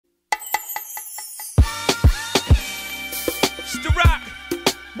It's the rock.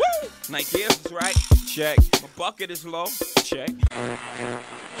 Woo! Nike is right. Check. My bucket is low. Check.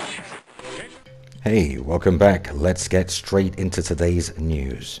 Hey, welcome back. Let's get straight into today's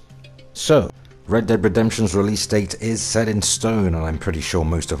news. So, Red Dead Redemption's release date is set in stone, and I'm pretty sure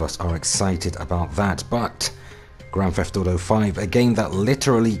most of us are excited about that, but Grand Theft Auto 5, a game that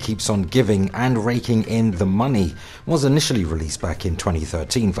literally keeps on giving and raking in the money, was initially released back in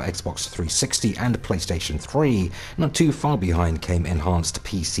 2013 for Xbox 360 and PlayStation 3. Not too far behind came enhanced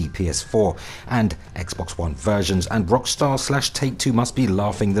PC, PS4 and Xbox One versions, and Rockstar/Take-Two must be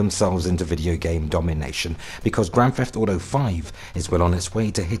laughing themselves into video game domination, because Grand Theft Auto 5 is well on its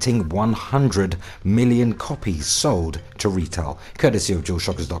way to hitting 100 million copies sold to retail. Courtesy of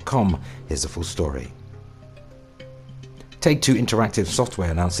DualShockers.com, here's the full story. Take-Two Interactive Software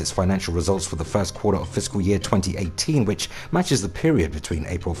announced its financial results for the first quarter of fiscal year 2018, which matches the period between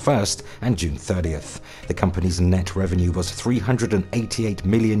April 1st and June 30th. The company's net revenue was $388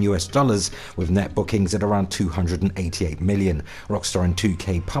 million, with net bookings at around $288 million. Rockstar and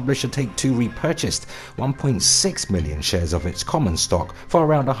 2K publisher Take-Two repurchased 1.6 million shares of its common stock for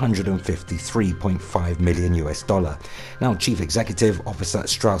around $153.5 million. Now, Chief Executive Officer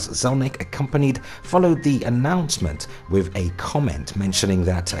Strauss Zelnick followed the announcement with a comment mentioning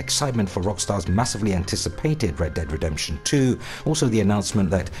that excitement for Rockstar's massively anticipated Red Dead Redemption 2, also the announcement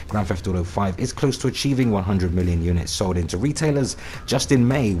that Grand Theft Auto 5 is close to achieving 100 million units sold into retailers. Just in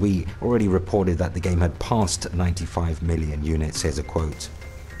May, we already reported that the game had passed 95 million units. Here's a quote.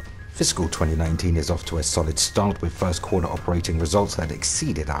 Fiscal 2019 is off to a solid start with first quarter operating results that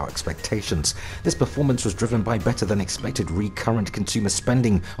exceeded our expectations. This performance was driven by better than expected recurrent consumer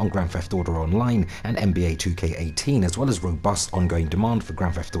spending on Grand Theft Auto Online and NBA 2K18, as well as robust ongoing demand for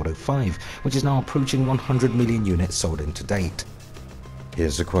Grand Theft Auto 5, which is now approaching 100 million units sold in to date.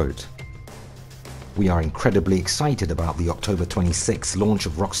 Here's a quote. We are incredibly excited about the October 26th launch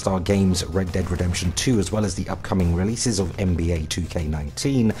of Rockstar Games' Red Dead Redemption 2, as well as the upcoming releases of NBA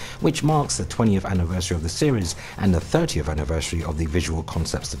 2K19, which marks the 20th anniversary of the series and the 30th anniversary of the Visual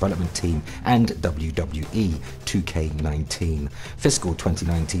Concepts development team, and WWE 2K19. Fiscal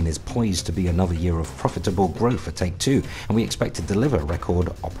 2019 is poised to be another year of profitable growth for Take-Two, and we expect to deliver record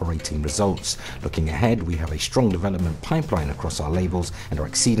operating results. Looking ahead, we have a strong development pipeline across our labels and are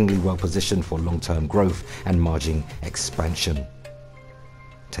exceedingly well positioned for long-term growth and margin expansion.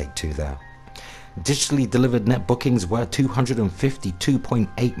 Take-Two there. Digitally delivered net bookings were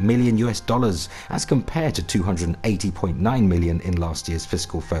 $252.8 million as compared to $280.9 million in last year's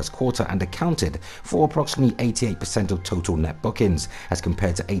fiscal first quarter, and accounted for approximately 88% of total net bookings as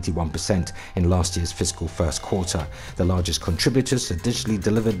compared to 81% in last year's fiscal first quarter. The largest contributors to digitally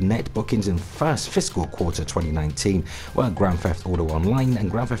delivered net bookings in first fiscal quarter 2019 were Grand Theft Auto Online and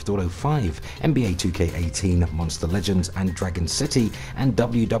Grand Theft Auto 5, NBA 2K18, Monster Legends and Dragon City, and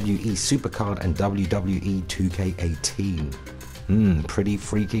WWE Supercard and WWE 2K18. Pretty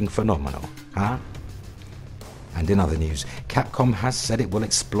freaking phenomenal, huh? And in other news, Capcom has said it will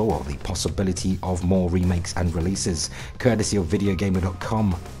explore the possibility of more remakes and releases. Courtesy of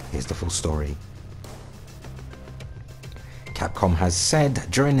Videogamer.com, here's the full story. Capcom has said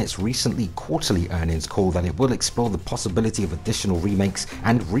during its recently quarterly earnings call that it will explore the possibility of additional remakes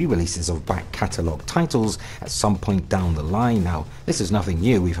and re-releases of back catalogue titles at some point down the line. Now, this is nothing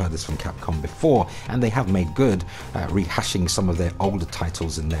new. We've heard this from Capcom before, and they have made good rehashing some of their older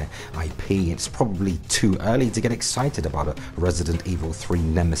titles in their IP. It's probably too early to get excited about a Resident Evil 3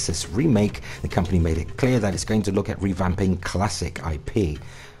 Nemesis remake. The company made it clear that it's going to look at revamping classic IP.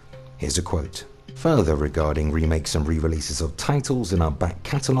 Here's a quote. Further, regarding remakes and re-releases of titles in our back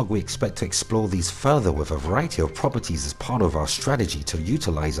catalogue, we expect to explore these further with a variety of properties as part of our strategy to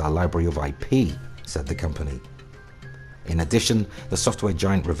utilize our library of IP, said the company. In addition, the software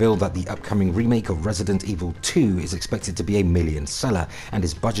giant revealed that the upcoming remake of Resident Evil 2 is expected to be a million seller and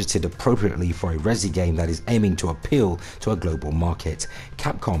is budgeted appropriately for a Resi game that is aiming to appeal to a global market.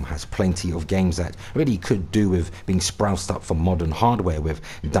 Capcom has plenty of games that really could do with being sprouted up for modern hardware, with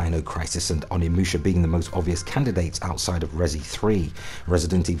Dino Crisis and Onimusha being the most obvious candidates outside of Resi 3.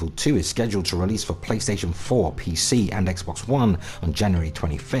 Resident Evil 2 is scheduled to release for PlayStation 4, PC and Xbox One on January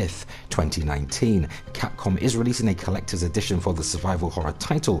 25th, 2019. Capcom is releasing a collector's edition for the survival horror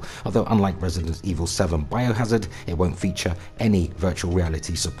title, although unlike Resident Evil 7 Biohazard, it won't feature any virtual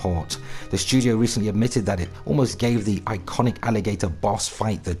reality support. The studio recently admitted that it almost gave the iconic alligator boss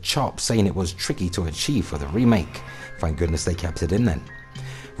fight the chop, saying it was tricky to achieve for the remake. Thank goodness they kept it in then.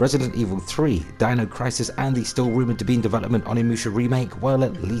 Resident Evil 3, Dino Crisis, and the still rumoured to be in development Onimusha remake, well,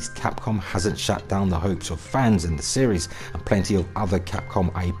 at least Capcom hasn't shut down the hopes of fans in the series, and plenty of other Capcom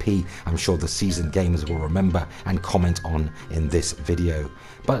IP I'm sure the seasoned gamers will remember and comment on in this video.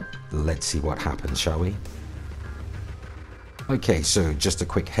 But let's see what happens, shall we? Okay, so just a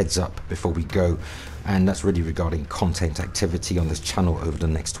quick heads up before we go, and that's really regarding content activity on this channel over the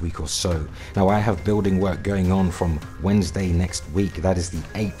next week or so. Now, I have building work going on from Wednesday next week, that is the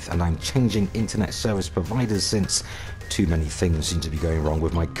 8th, and I'm changing internet service providers since too many things seem to be going wrong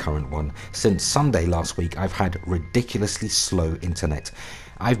with my current one. Since Sunday last week, I've had ridiculously slow internet.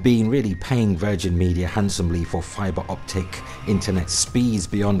 I've been really paying Virgin Media handsomely for fiber optic internet speeds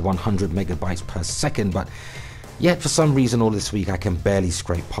beyond 100 megabytes per second, but yet for some reason all this week I can barely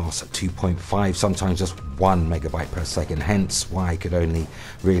scrape past 2.5, sometimes just 1 megabyte per second, hence why I could only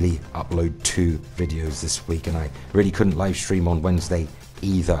really upload 2 videos this week, and I really couldn't live stream on Wednesday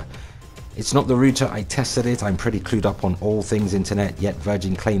either. It's not the router, I tested it, I'm pretty clued up on all things internet, yet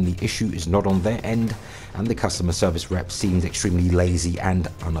Virgin claim the issue is not on their end, and the customer service rep seemed extremely lazy and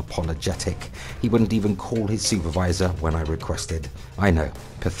unapologetic. He wouldn't even call his supervisor when I requested. I know,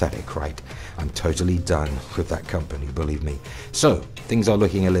 pathetic, right? I'm totally done with that company, believe me. So, things are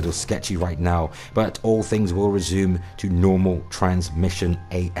looking a little sketchy right now, but all things will resume to normal transmission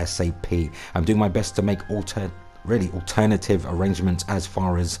ASAP. I'm doing my best to make alternative arrangements as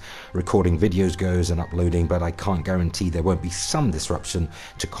far as recording videos goes and uploading, but I can't guarantee there won't be some disruption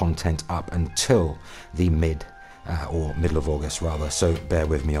to content up until the middle of August rather, so bear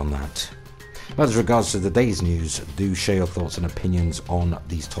with me on that. But as regards to today's news, do share your thoughts and opinions on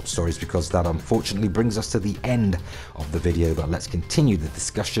these top stories, because that unfortunately brings us to the end of the video. But let's continue the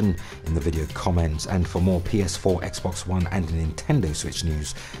discussion in the video comments, and for more PS4, Xbox One and Nintendo Switch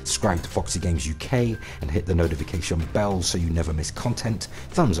news, subscribe to Foxy Games UK and hit the notification bell so you never miss content.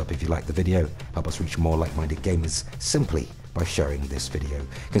 Thumbs up if you like the video, help us reach more like-minded gamers simply by sharing this video.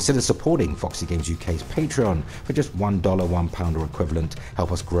 Consider supporting Foxy Games UK's Patreon for just $1, £1 or equivalent.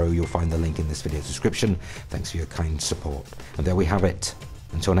 Help us grow. You'll find the link in this video's description. Thanks for your kind support. And there we have it.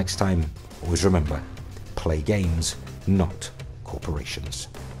 Until next time, always remember, play games, not corporations.